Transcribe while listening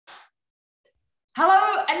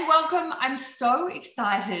Hello and welcome. I'm so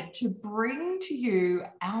excited to bring to you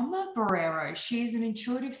Alma Barrero. She is an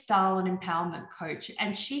intuitive style and empowerment coach,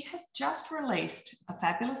 and she has just released a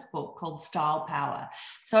fabulous book called Style Power.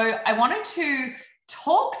 So I wanted to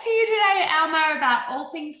talk to you today, Alma, about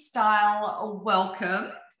all things style.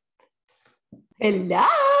 Welcome. Hello.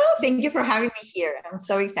 Thank you for having me here. I'm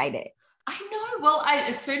so excited. I know. Well,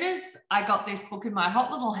 as soon as I got this book in my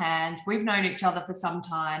hot little hand, we've known each other for some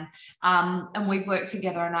time, and we've worked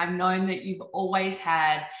together, and I've known that you've always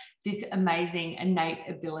had this amazing innate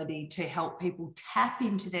ability to help people tap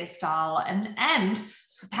into their style and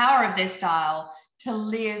the power of their style to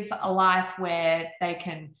live a life where they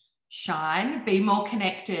can shine, be more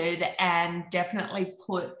connected, and definitely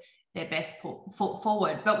put their best foot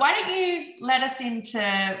forward. But why don't you let us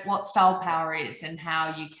into what Style Power is and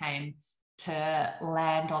how you came to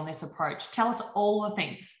land on this approach? Tell us all the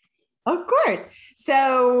things. Of course.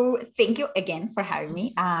 So thank you again for having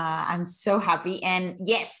me. I'm so happy. And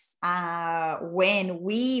yes, when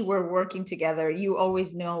we were working together, you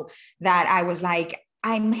always know that I was like,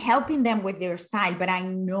 I'm helping them with their style, but I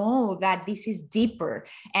know that this is deeper.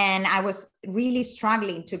 And I was really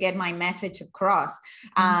struggling to get my message across.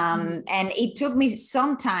 And it took me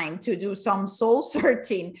some time to do some soul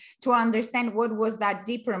searching to understand what was that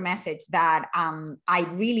deeper message that I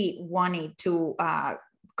really wanted to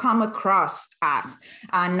come across as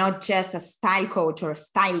not just a style coach or a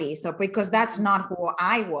stylist, or because that's not who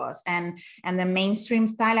I was, and the mainstream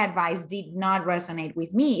style advice did not resonate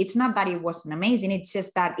with me. It's not that it wasn't amazing, it's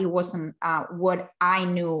just that it wasn't what I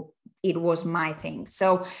knew it was my thing.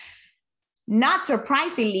 So not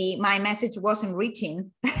surprisingly, my message wasn't reaching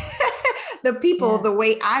the people the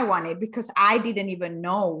way I wanted, because I didn't even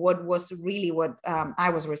know what was really what I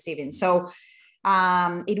was receiving. So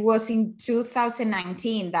it was in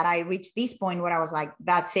 2019 that I reached this point where I was like,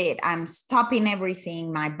 that's it. I'm stopping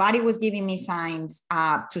everything. My body was giving me signs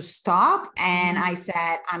to stop. And I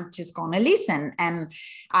said, I'm just going to listen. And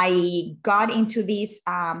I got into this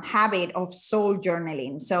habit of soul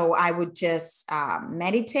journaling. So I would just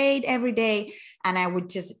meditate every day, and I would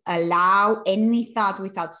just allow any thoughts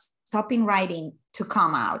without stopping writing to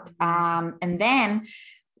come out. And then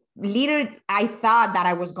later, I thought that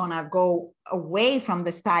I was going to go away from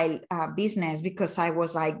the style business, because I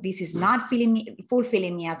was like, this is not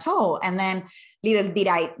fulfilling me at all. And then little did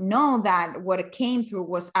I know that what came through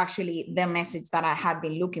was actually the message that I had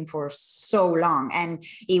been looking for so long. And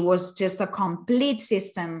it was just a complete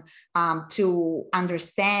system to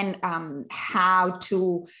understand how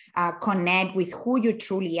to connect with who you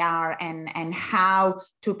truly are, and how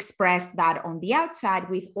to express that on the outside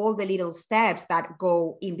with all the little steps that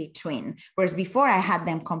go in between. Whereas before I had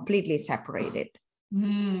them completely separated. So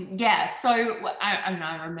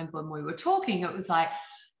I remember when we were talking, it was like,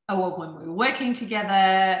 when we were working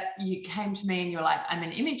together, you came to me and you're like, I'm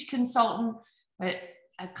an image consultant, but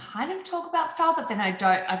I kind of talk about style, but then I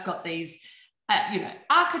don't. I've got these,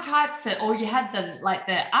 archetypes, or you had the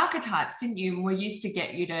archetypes, didn't you? And we used to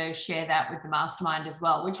get you to share that with the Mastermind as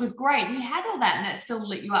well, which was great. You had all that, and that still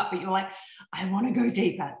lit you up, but you're like, I want to go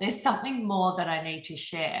deeper. There's something more that I need to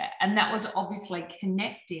share. And that was obviously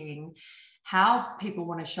connecting how people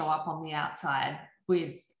want to show up on the outside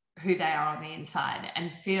with who they are on the inside,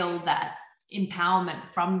 and feel that empowerment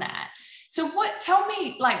from that. So tell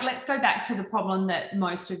me, let's go back to the problem that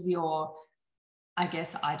most of your, I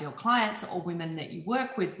guess, ideal clients or women that you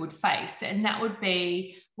work with would face. And that would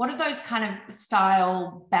be, what are those kind of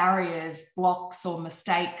style barriers, blocks, or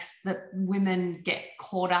mistakes that women get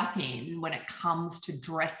caught up in when it comes to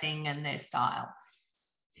dressing and their style?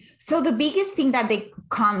 So the biggest thing that they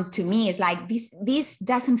come to me is like, this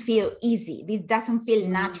doesn't feel easy. This doesn't feel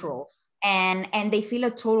natural. And they feel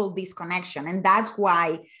a total disconnection. And that's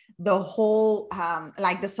why the whole,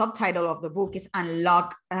 the subtitle of the book is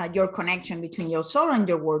Unlock Your Connection Between Your Soul and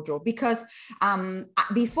Your Wardrobe. Because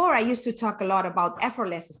before I used to talk a lot about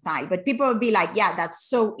effortless style, but people would be like, yeah, that's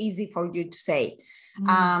so easy for you to say.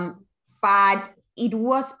 But it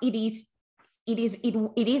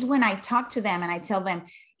is when I talk to them and I tell them,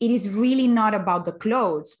 it is really not about the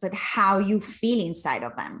clothes, but how you feel inside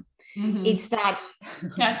of them. It's that.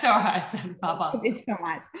 That's all right, Baba. It's so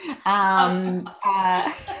much. I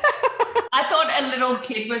thought a little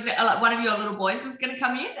kid was, one of your little boys was going to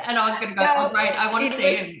come in, and I was going to go, oh, great, I want to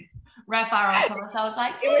see him. Raphael. So I was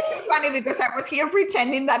like, it was so funny because I was here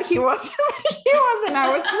pretending that he was, and I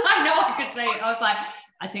was just. I know, I could see it. I was like,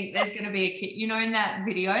 I think there's going to be a kid, you know, in that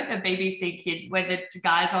video, the BBC Kids, where the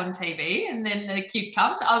guy's on TV and then the kid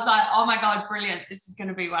comes. I was like, oh my God, brilliant. This is going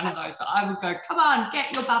to be one of those. I would go, come on,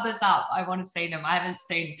 get your bubbers up. I want to see them. I haven't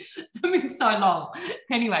seen them in so long.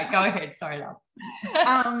 Anyway, go ahead. Sorry, love.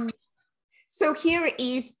 So here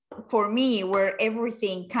is for me where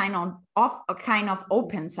everything kind of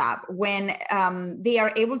opens up when they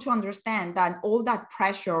are able to understand that all that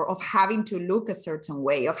pressure of having to look a certain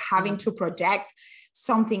way, of having to project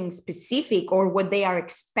something specific or what they are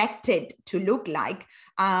expected to look like,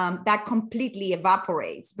 that completely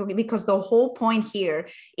evaporates, because the whole point here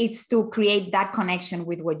is to create that connection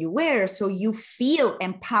with what you wear, so you feel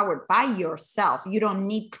empowered by yourself. You don't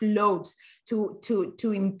need clothes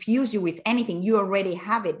to infuse you with anything. You already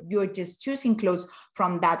have it. You're just choosing clothes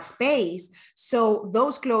from that space. So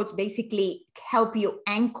those clothes basically help you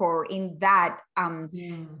anchor in that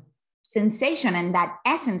sensation and that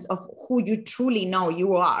essence of who you truly know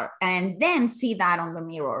you are, and then see that on the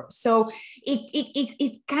mirror. So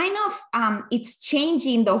it's kind of it's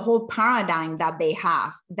changing the whole paradigm that they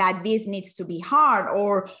have, that this needs to be hard,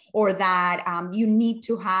 or that you need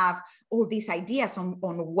to have all these ideas on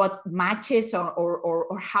what matches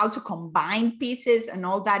or how to combine pieces and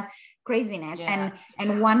all that craziness.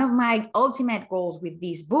 And one of my ultimate goals with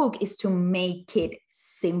this book is to make it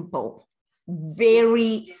simple,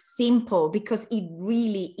 very simple, because it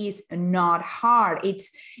really is not hard.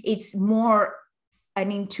 It's more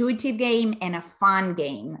an intuitive game and a fun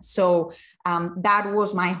game. So that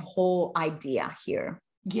was my whole idea here.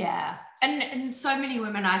 Yeah. And so many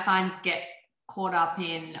women I find get caught up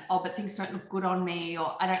in, oh, but things don't look good on me,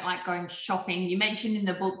 or I don't like going shopping. You mentioned in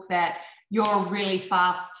the book that you're a really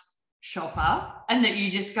fast shopper and that you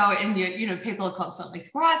just go and you know, people are constantly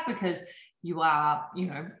surprised because you are, you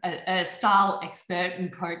know, a style expert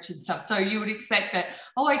and coach and stuff. So you would expect that,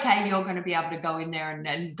 oh, okay, you're going to be able to go in there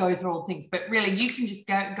and go through all things, but really you can just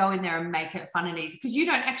go in there and make it fun and easy, because you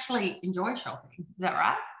don't actually enjoy shopping. Is that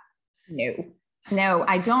right? No,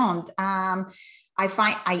 I don't. I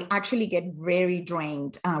find I actually get very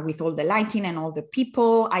drained with all the lighting and all the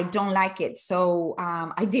people. I don't like it. So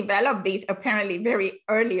I developed this apparently very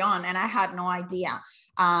early on, and I had no idea.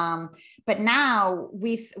 But now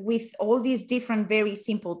with all these different, very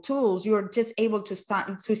simple tools, you're just able to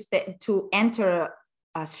start to enter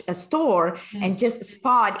a store and just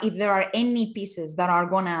spot if there are any pieces that are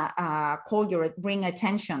gonna bring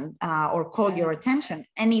attention or call your attention.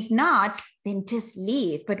 And if not, then just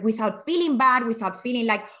leave, but without feeling bad, without feeling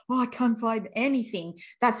like, oh, I can't find anything.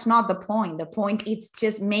 That's not the point. The point is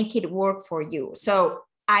just make it work for you. So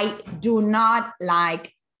I do not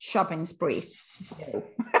like shopping sprees. No.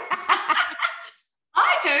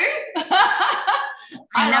 I do.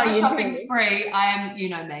 I know you shopping spree. I am, you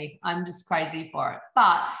know me, I'm just crazy for it.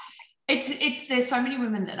 But it's there's so many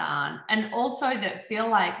women that aren't, and also that feel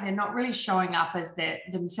like they're not really showing up as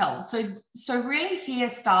themselves. So really here,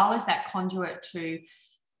 style is that conduit to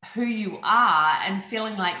who you are, and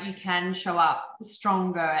feeling like you can show up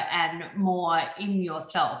stronger and more in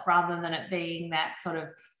yourself, rather than it being that sort of,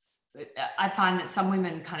 I find that some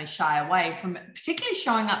women kind of shy away from it, particularly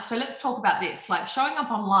showing up. So let's talk about this. Like, showing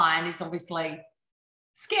up online is obviously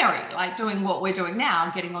scary, like doing what we're doing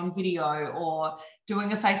now, getting on video or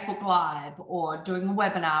doing a Facebook Live or doing a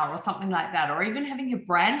webinar or something like that, or even having your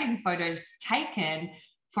branding photos taken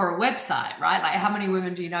for a website, right? Like, how many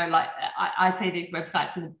women do you know, like I see these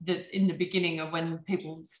websites in the beginning of when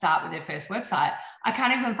people start with their first website, I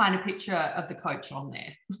can't even find a picture of the coach on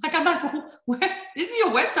there. Like, I'm like, well, this is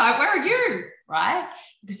your website, where are you, right?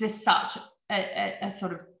 Because there's such a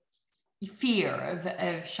sort of fear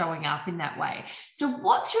of showing up in that way. So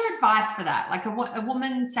what's your advice for that? Like a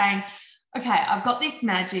woman saying, okay, I've got this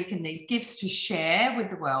magic and these gifts to share with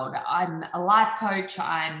the world. I'm a life coach.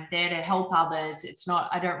 I'm there to help others. It's not,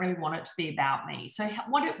 I don't really want it to be about me. So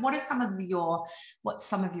what's some of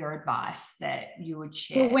your advice that you would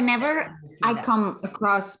share? So whenever I come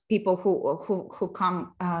across people who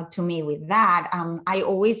come to me with that, I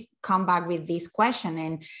always come back with this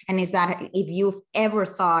question, and is that if you've ever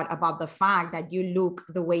thought about the fact that you look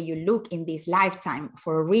the way you look in this lifetime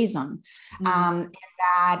for a reason, and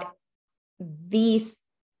that this,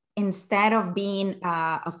 instead of being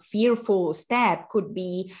a fearful step, could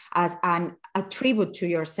be as a tribute to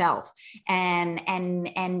yourself, and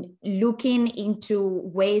looking into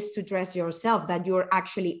ways to dress yourself that you're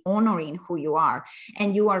actually honoring who you are,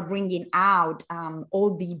 and you are bringing out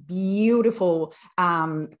all the beautiful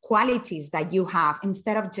qualities that you have,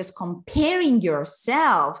 instead of just comparing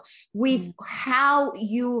yourself with how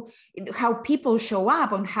people show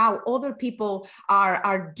up and how other people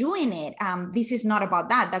are doing it. This is not about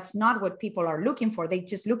that. that's not what people are looking for. They're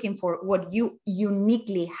just looking for what you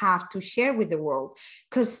uniquely have to share with the world,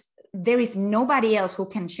 because there is nobody else who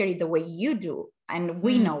can share it the way you do. And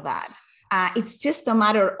we know that. It's just a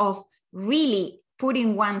matter of really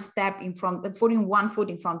putting one foot in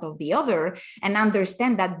front of the other, and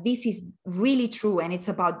understand that this is really true. And it's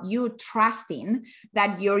about you trusting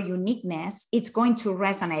that your uniqueness, it's going to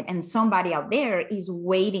resonate, and somebody out there is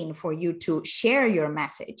waiting for you to share your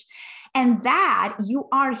message, and that you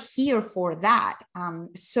are here for that.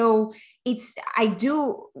 So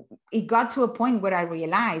it got to a point where I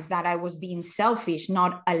realized that I was being selfish,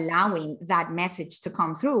 not allowing that message to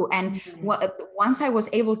come through. And once I was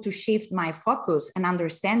able to shift my focus and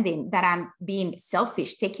understanding that I'm being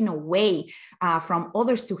selfish, taking away from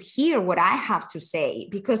others to hear what I have to say,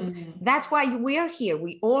 because that's why we are here.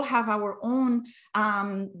 We all have our own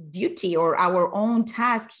duty or our own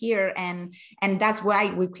task here. And that's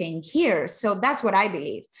why we came here. So that's what I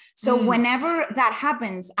believe. So whenever that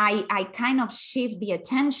happens, I kind of shift the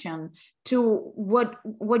attention to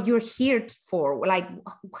what you're here for, like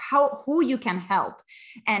who you can help.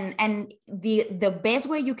 And the best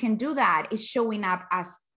way you can do that is showing up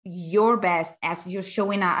as your best, as you're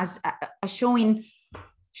showing up as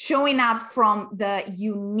showing up from the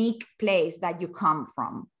unique place that you come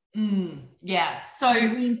from. Yeah. So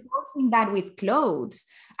reinforcing that with clothes,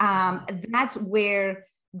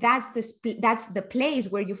 that's the place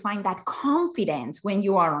where you find that confidence when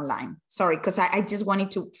you are online. Sorry, because I just wanted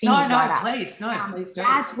to finish that up. Please do.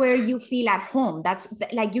 That's where you feel at home. That's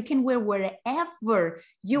like you can wear wherever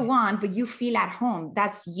you want, but you feel at home.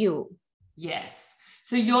 That's you. Yes.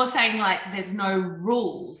 So you're saying like there's no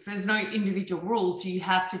rules, there's no individual rules. You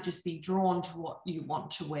have to just be drawn to what you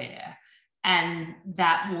want to wear. And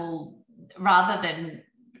that will, rather than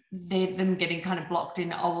them getting kind of blocked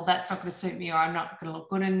in, oh, well, that's not going to suit me, or I'm not going to look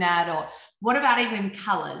good in that. Or what about even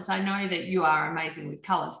colors? I know that you are amazing with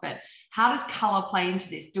colors, but how does color play into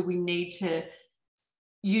this? Do we need to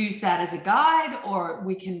use that as a guide, or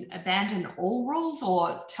we can abandon all rules?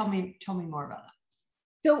 Or tell me more about that.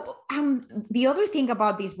 So the other thing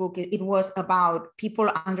about this book, it was about people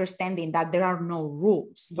understanding that there are no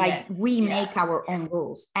rules. Like we make our own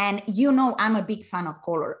rules. And I'm a big fan of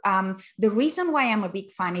color. The reason why I'm a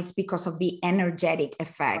big fan is because of the energetic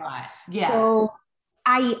effect. Right. Yeah. So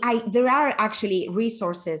there are actually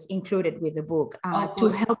resources included with the book to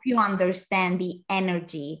help you understand the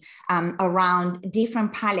energy around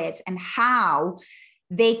different palettes and how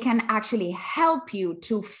they can actually help you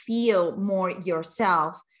to feel more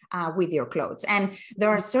yourself with your clothes. And there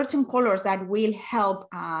are certain colors that will help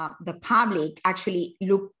the public actually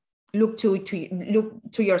look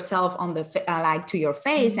to yourself on the like to your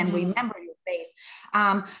face and remember your face.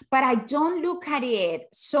 But I don't look at it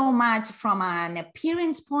so much from an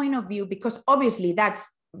appearance point of view, because obviously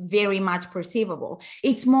that's very much perceivable.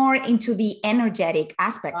 It's more into the energetic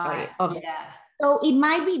aspect of it. So it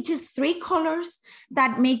might be just 3 colors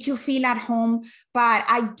that make you feel at home, but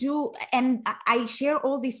I share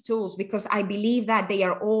all these tools because I believe that they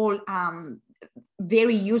are all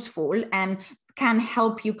very useful and can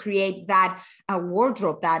help you create that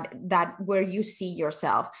wardrobe that where you see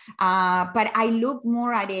yourself. But I look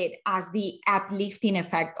more at it as the uplifting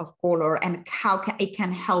effect of color and how it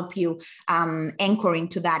can help you anchor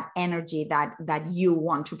into that energy that you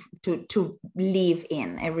want to live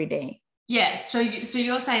in every day. Yeah, so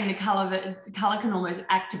you're saying the color can almost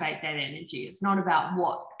activate that energy. It's not about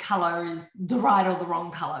what color is the right or the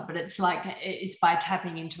wrong color, but it's like it's by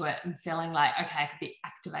tapping into it and feeling like, okay, I could be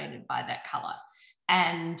activated by that color.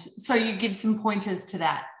 And so you give some pointers to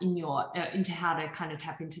that in your into how to kind of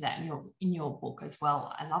tap into that in your book as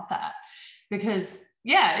well. I love that, because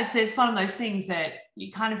it's one of those things that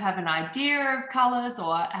you kind of have an idea of colors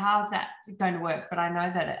or how's that going to work, but I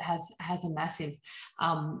know that it has a massive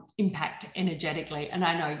impact energetically. And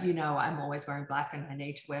I know, I'm always wearing black and I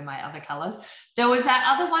need to wear my other colors. There was that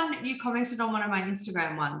other one that you commented on one of my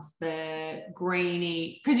Instagram ones, the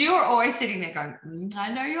greeny, because you were always sitting there going,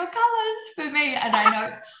 I know your colors for me, and I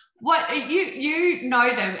know what you know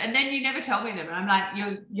them, and then you never tell me them, and I'm like,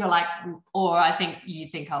 you're like, or I think you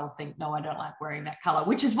think I'll think, no, I don't like wearing that color,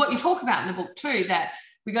 which is what you talk about in the book too, that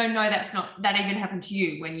we go, no, that's not, that even happened to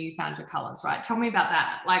you when you found your colors, right? Tell me about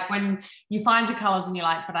that. Like when you find your colors and you're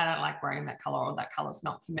like, but I don't like wearing that color, or that color's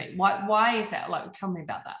not for me. Why is that? Like, tell me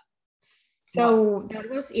about that. So that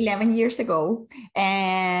was 11 years ago.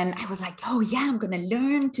 And I was like, oh yeah, I'm going to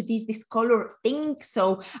learn to this color thing.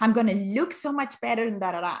 So I'm going to look so much better and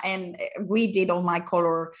And we did all my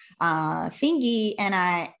color thingy.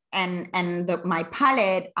 And my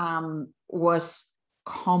palette was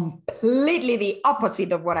completely the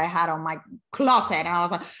opposite of what I had on my closet. And I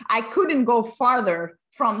was like, I couldn't go farther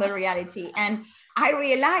from the reality. And I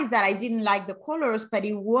realized that I didn't like the colors, but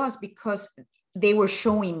it was because they were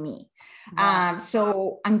showing me. Wow.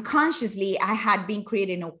 So unconsciously, I had been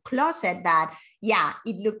creating a closet that, yeah,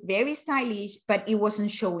 it looked very stylish, but it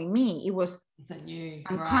wasn't showing me. It was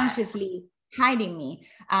unconsciously hiding me.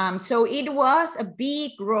 So it was a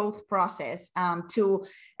big growth process to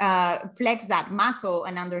flex that muscle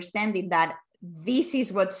and understanding that this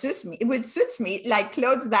is what suits me. It suits me, like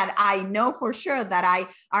clothes that I know for sure that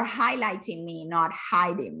are highlighting me, not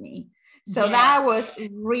hiding me. So that was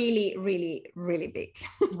really, really, really big.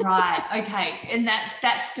 Right. Okay. And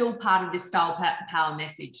that's still part of the style power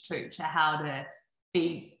message too, to how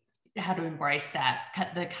to embrace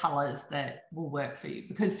that, the colors that will work for you.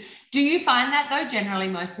 Because do you find that though, generally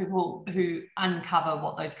most people who uncover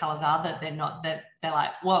what those colors are, that they're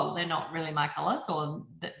like, whoa, they're not really my colors, or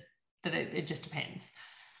that it just depends?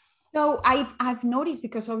 So I've noticed,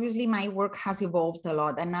 because obviously my work has evolved a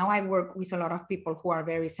lot, and now I work with a lot of people who are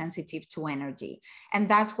very sensitive to energy. And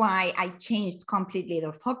that's why I changed completely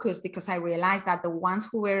the focus, because I realized that the ones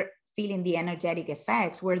who were feeling the energetic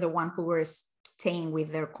effects were the ones who were staying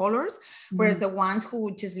with their colors, whereas the ones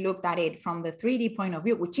who just looked at it from the 3D point of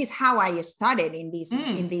view, which is how I started in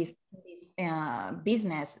this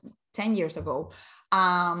business 10 years ago.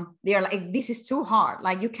 They're like, this is too hard.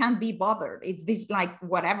 Like, you can't be bothered. It's this, like,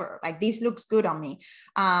 whatever, like, this looks good on me.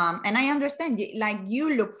 And I understand, like,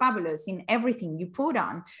 you look fabulous in everything you put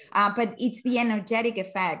on, but it's the energetic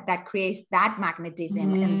effect that creates that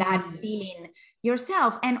magnetism and that feeling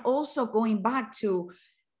yourself. And also going back to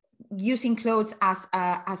using clothes as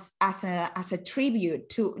a tribute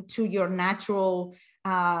to your natural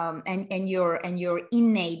and your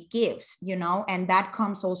innate gifts, you know, and that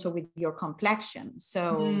comes also with your complexion.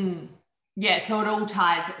 So so it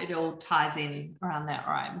all ties in around that.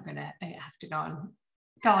 Right, I'm gonna have to go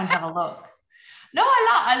and have a look. No,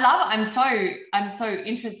 I love it. I'm so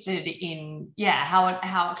interested in how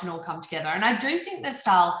it can all come together. And I do think that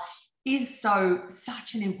style is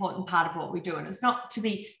such an important part of what we do. And it's not to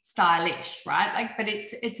be stylish, right? Like, but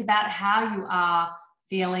it's about how you are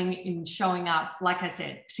feeling in showing up. Like I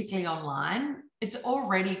said, particularly online, it's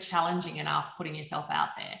already challenging enough putting yourself out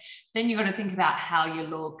there. Then you've got to think about how you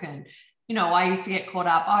look. And, you know, I used to get caught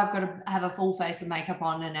up, I've got to have a full face of makeup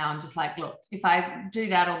on. And now I'm just like, look, if I do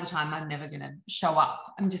that all the time, I'm never going to show up.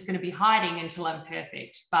 I'm just going to be hiding until I'm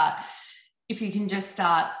perfect. But if you can just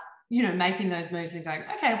start, you know, making those moves and going,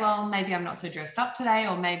 okay, well, maybe I'm not so dressed up today,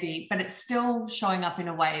 or maybe, but it's still showing up in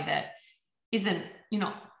a way that isn't, you're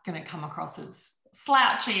not going to come across as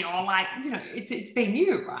slouchy or like, you know, it's being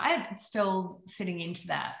you, right? It's still sitting into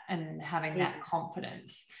that and having that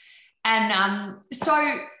confidence. And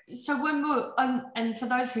so when we're, and for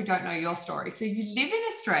those who don't know your story, so you live in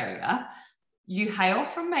Australia, you hail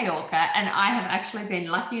from Mallorca, and I have actually been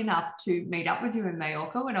lucky enough to meet up with you in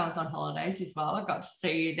Mallorca when I was on holidays as well. I got to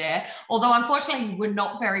see you there, although unfortunately we're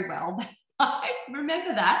not very well. I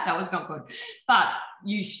remember that was not good, but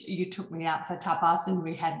you took me out for tapas and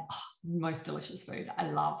we had most delicious food. I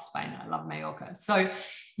love Spain. I love Mallorca. So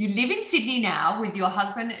you live in Sydney now with your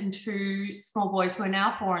husband and two small boys who are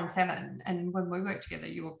now 4 and 7. And when we worked together,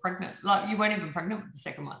 you were pregnant. Like, you weren't even pregnant with the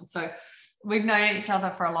second one. So we've known each other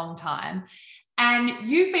for a long time. And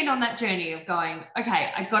you've been on that journey of going,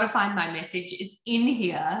 okay, I've got to find my message. It's in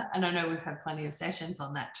here. And I know we've had plenty of sessions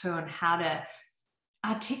on that too, and how to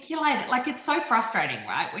articulate it. Like, it's so frustrating,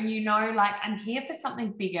 right? When you know, like, I'm here for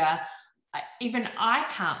something bigger. Even I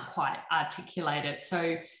can't quite articulate it.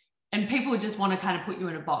 So, and people just want to kind of put you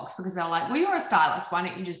in a box because they're like, well, you're a stylist. Why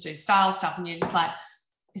don't you just do style stuff? And you're just like,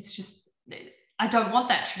 it's just, I don't want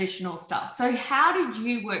that traditional stuff. So how did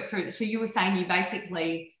you work through it? So you were saying you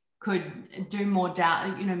basically could do more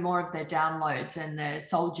more of the downloads, and the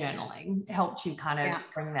soul journaling helped you kind of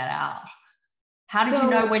bring that out. How did you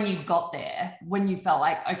know when you got there, when you felt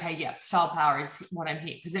like, okay, style power is what I'm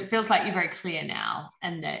here? Because it feels like you're very clear now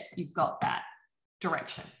and that you've got that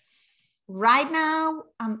direction. Right now,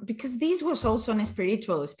 because this was also a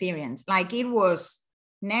spiritual experience, like, it was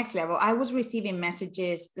next level. I was receiving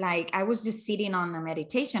messages, like, I was just sitting on a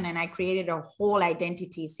meditation and I created a whole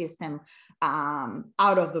identity system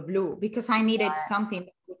out of the blue, because I needed something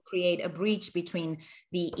that would create a bridge between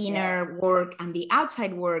the inner work and the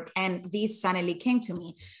outside work. And this suddenly came to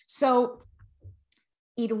me. So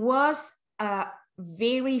it was a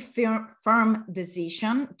very firm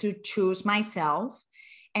decision to choose myself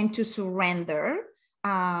and to surrender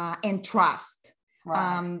and trust.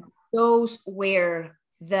 Those were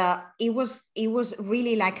it was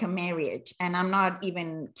really like a marriage, and I'm not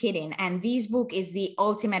even kidding. And this book is the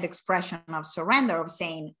ultimate expression of surrender, of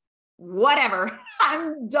saying, whatever,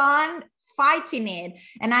 I'm done fighting it.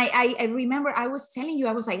 And I remember I was telling you,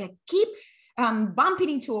 I was like, I keep bumping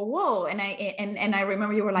into a wall. And I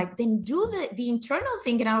remember you were like, then do the internal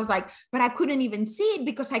thing. And I was like, but I couldn't even see it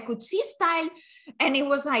because I could see style. And it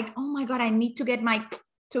was like, oh my God, I need to get my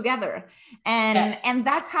together. And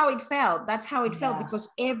that's how it felt. That's how it felt, because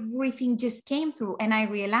everything just came through. And I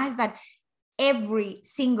realized that every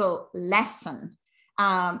single lesson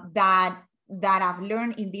that I've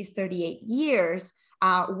learned in these 38 years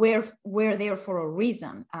were there for a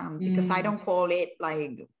reason, because I don't call it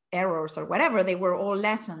like errors or whatever. They were all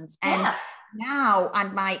lessons. And now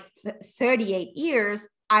at my 38 years,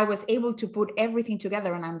 I was able to put everything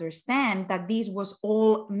together and understand that this was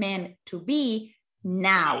all meant to be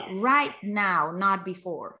now, right now, not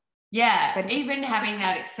before. Yeah. But even having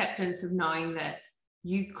that acceptance of knowing that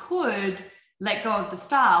you could let go of the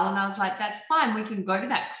style. And I was like, that's fine. We can go to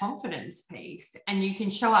that confidence piece, and you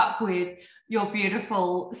can show up with your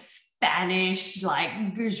beautiful Spanish, like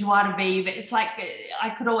joie de vivre. It's like,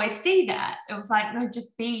 I could always see that. It was like, no,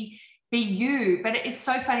 just be you. But it's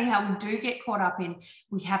so funny how we do get caught up in,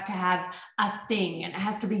 we have to have a thing, and it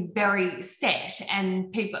has to be very set,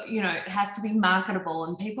 and people, you know, it has to be marketable,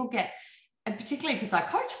 and people get, and particularly because I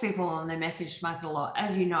coach people on their message market a lot,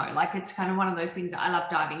 as you know, like it's kind of one of those things that I love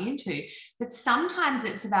diving into. But sometimes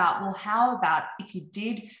it's about, well, how about if you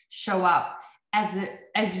did show up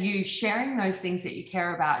as you, sharing those things that you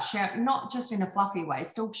care about, share, not just in a fluffy way,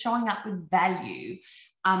 still showing up with value,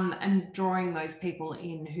 and drawing those people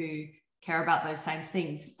in who care about those same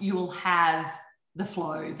things. You will have the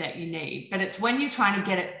flow that you need. But it's when you're trying to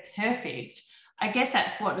get it perfect, I guess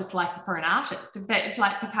that's what it's like for an artist. If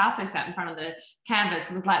like Picasso sat in front of the canvas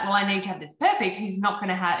and was like, well, I need to have this perfect, he's not going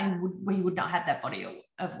to have, he would not have that body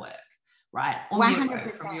of work, right?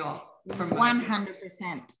 100%. From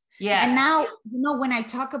 100%. Yeah. And now, you know, when I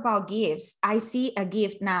talk about gifts, I see a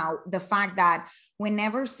gift now, the fact that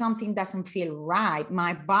whenever something doesn't feel right,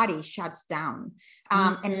 my body shuts down.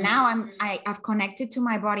 And now I've connected to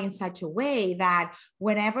my body in such a way that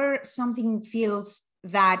whenever something feels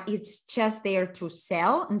that it's just there to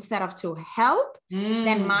sell instead of to help,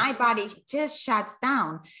 then my body just shuts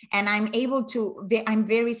down, and I'm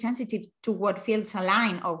very sensitive to what feels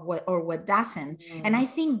aligned or what doesn't. And I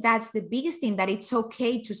think that's the biggest thing, that it's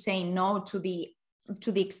okay to say no to the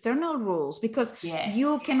external rules, because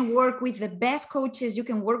you can work with the best coaches, you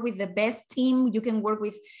can work with the best team, you can work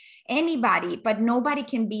with anybody, but nobody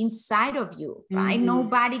can be inside of you, right?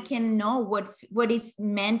 Nobody can know what is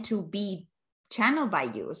meant to be channeled by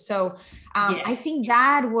you. So I think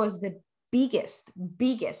that was the biggest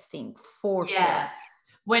thing for sure.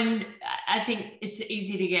 When I think it's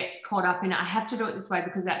easy to get caught up in, I have to do it this way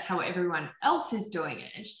because that's how everyone else is doing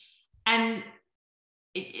it. And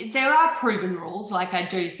there are proven rules. Like I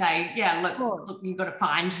do say, look, you've got to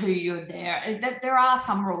find who you're there. There are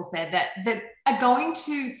some rules there that are going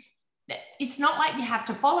to, it's not like you have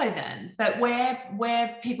to follow them, but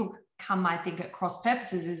where people come, I think, at cross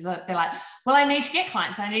purposes is that they're like, well, I need to get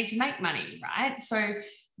clients, I need to make money, right? So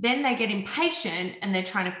then they get impatient and they're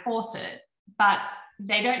trying to force it, but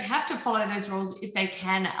they don't have to follow those rules if they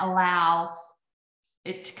can allow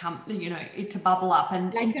it to come, you know, it to bubble up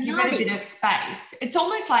and like give it a bit of space. It's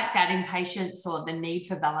almost like that impatience or the need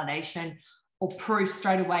for validation or proof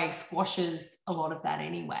straight away squashes a lot of that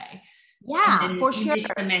anyway. Yeah, for sure.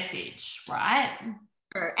 The message, right?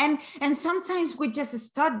 And sometimes we just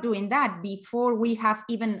start doing that before we have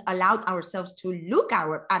even allowed ourselves to look at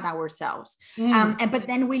ourselves. But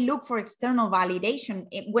then we look for external validation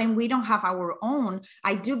when we don't have our own.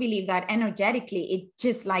 I do believe that energetically it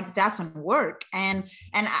just like doesn't work. And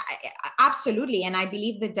absolutely. And I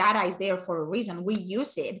believe the data is there for a reason. We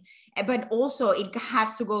use it, but also it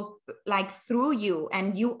has to go like through you,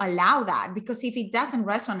 and you allow that, because if it doesn't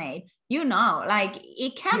resonate, you know, like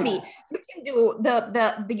it can be, you can do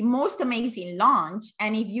the most amazing launch,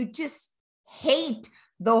 and if you just hate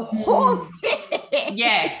the whole thing,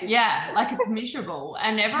 like it's miserable,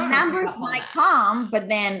 and everyone numbers might come, but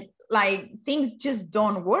then like things just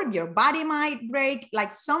don't work. Your body might break,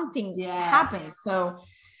 like something happens. So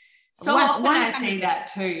often I see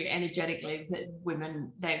that too energetically, that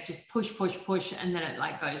women, they just push, and then it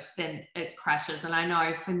like goes, then it crashes. And I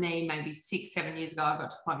know for me, maybe 6-7 years ago, I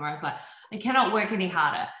got to a point where I was like, I cannot work any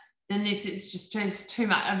harder than this. It's just too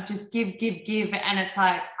much. I'm just give. And it's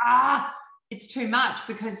like, it's too much,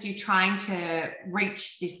 because you're trying to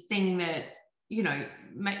reach this thing that, you know,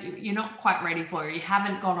 you're not quite ready for, you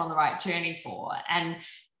haven't gone on the right journey for. And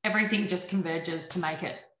everything just converges to make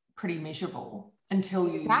it pretty miserable until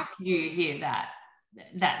you hear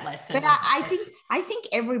that lesson. But I think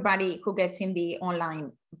everybody who gets in the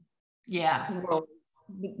online world,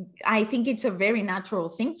 I think it's a very natural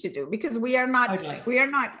thing to do, because we are not,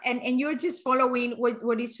 and you're just following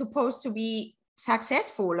what is supposed to be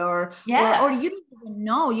successful, or you don't even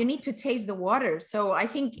know, you need to taste the water. So I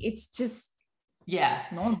think it's just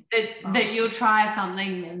that you'll try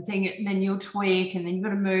something and then you'll tweak, and then you've got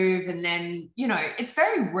to move, and then, you know, it's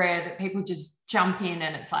very rare that people just jump in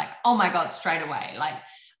and it's like, oh my God, straight away. Like,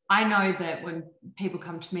 I know that when people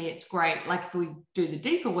come to me, it's great. Like, if we do the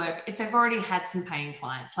deeper work, if they've already had some paying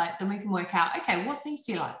clients, like, then we can work out, okay, what things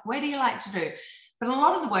do you like? Where do you like to do? But a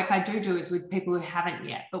lot of the work I do is with people who haven't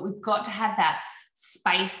yet, but we've got to have that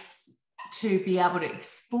space to be able to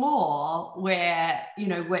explore where, you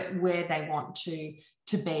know, where they want to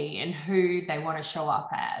be and who they want to show up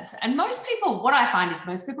as. And most people, what I find is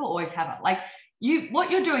most people always have it. Like, what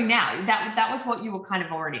you're doing now, that was what you were kind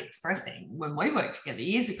of already expressing when we worked together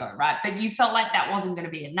years ago, right? But you felt like that wasn't going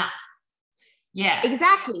to be enough. Yeah,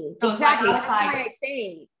 exactly. That's why I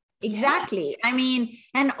say exactly. I mean,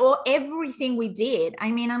 and everything we did,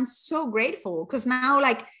 I mean, I'm so grateful, because now,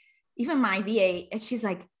 like, even my VA, she's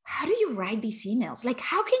like, how do you write these emails? Like,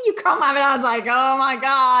 how can you come up? And I was like, oh my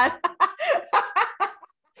God.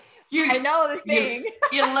 I know the thing.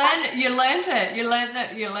 You learned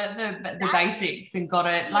the basics and got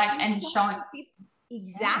it, like, and showing.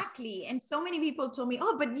 Exactly. And so many people told me,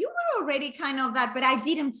 oh, but you were already kind of that, but I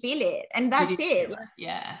didn't feel it. And that's it.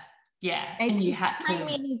 Yeah. And you had to.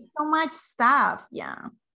 It's so much stuff.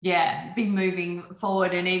 Be moving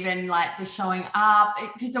forward, and even like the showing up,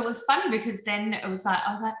 because it was funny, because then it was like,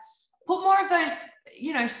 I was like, put more of those,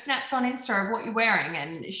 you know, snaps on Insta of what you're wearing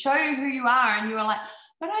and show who you are. And you were like,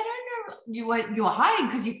 but I don't know, you were hiding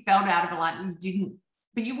because you felt out of alignment. You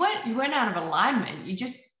weren't out of alignment. You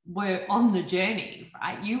just were on the journey,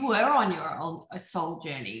 right? You were on your own soul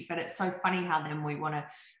journey. But it's so funny how then we want to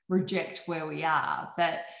reject where we are.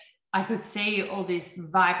 That I could see all this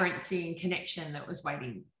vibrancy and connection that was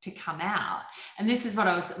waiting to come out. And this is what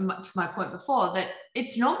I was, to my point before, that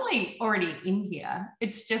it's normally already in here.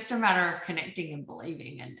 It's just a matter of connecting and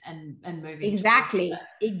believing and moving. Exactly.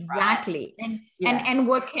 Right? And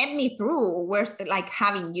what kept me through was like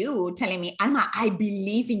having you telling me, Alma, I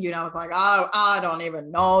believe in you. And I was like, oh, I don't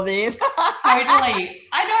even know this. Totally.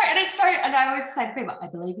 I know. And it's so, and I always say to people, I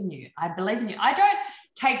believe in you. I believe in you. I don't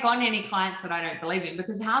take on any clients that I don't believe in,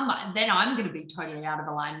 because then I'm going to be totally out of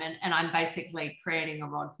alignment, and I'm basically creating a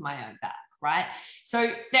rod for my own back, right?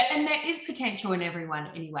 So there is potential in everyone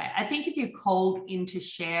anyway. I think if you're called in to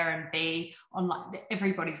share and be online,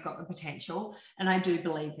 everybody's got the potential, and I do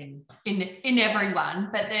believe in everyone.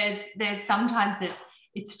 But there's sometimes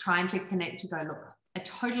it's trying to connect, to go, look, I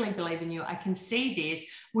totally believe in you. I can see this.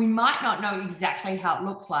 We might not know exactly how it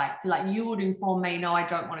looks like. Like, you would inform me, no, I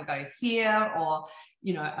don't want to go here, or,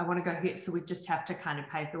 you know, I want to go here. So we just have to kind of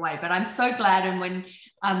pave the way. But I'm so glad. And when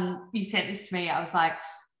you sent this to me, I was like,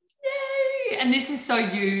 yay. And this is so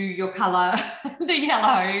your color, the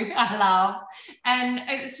yellow, I love. And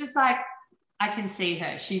it was just like, I can see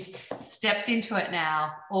her. She's stepped into it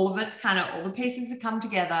now. All of it's kind of, all the pieces have come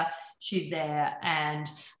together. She's there. And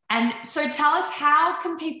so tell us, how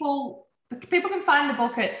can people can find the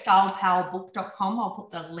book at styledpowerbook.com. I'll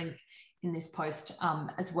put the link in this post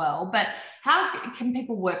as well. But how can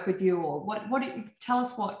people work with you, or tell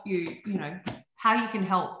us what you know, how you can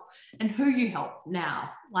help and who you help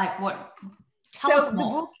now? Like, tell us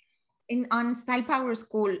more. On Style Power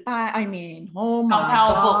School, oh my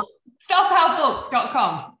God.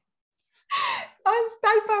 Stylepowerbook.com. On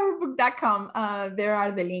stylepowerbook.com, there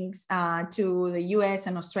are the links to the US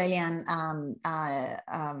and Australian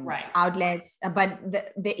outlets, but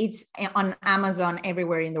it's on Amazon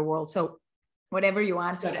everywhere in the world. So whatever you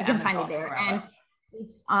want, you can find it there. And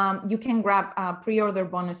it's you can grab pre-order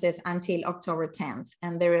bonuses until October 10th.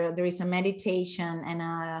 And there is a meditation and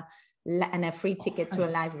a free ticket to a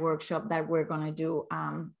live workshop that we're going to do,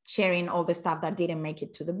 sharing all the stuff that didn't make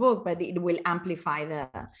it to the book, but it will amplify the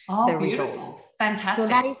results. Fantastic. So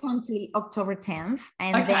that is until October 10th.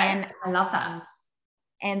 And then I love that.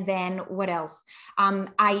 And then what else?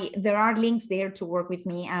 There are links there to work with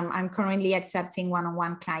me. I'm currently accepting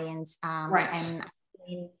one-on-one clients, and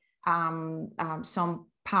some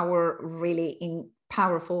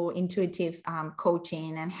powerful, intuitive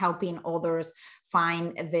coaching, and helping others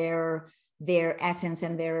find their essence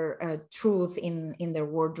and their truth in their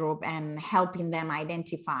wardrobe, and helping them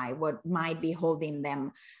identify what might be holding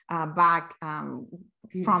them back,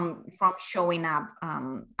 from showing up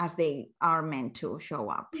as they are meant to show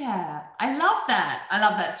up. Yeah, I love that. I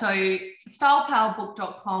love that. So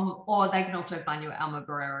stylepowerbook.com, or they can also find you at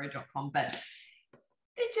almabarrero.com. But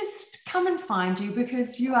they just come and find you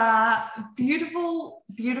because you are a beautiful,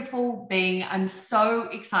 beautiful being. I'm so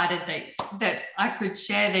excited that I could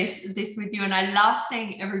share this with you. And I love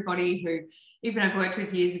seeing everybody who even I've worked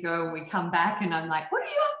with years ago, and we come back and I'm like, what are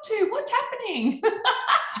you up to? What's happening?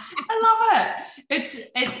 I love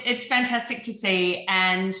it. It's fantastic to see.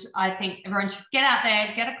 And I think everyone should get out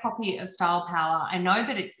there, get a copy of Style Power. I know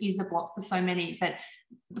that it is a block for so many, but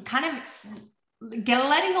kind of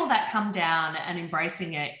letting all that come down and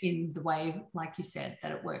embracing it in the way, like you said,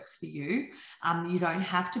 that it works for you. You don't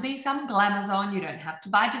have to be some glamazon. You don't have to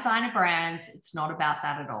buy designer brands. It's not about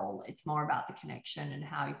that at all. It's more about the connection and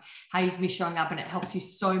how you can be showing up, and it helps you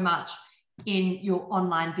so much in your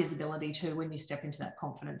online visibility too when you step into that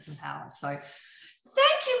confidence and power. So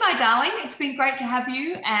thank you, my darling. It's been great to have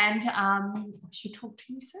you, and I should talk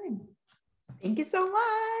to you soon. Thank you so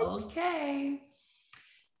much. Okay.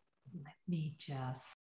 Let me just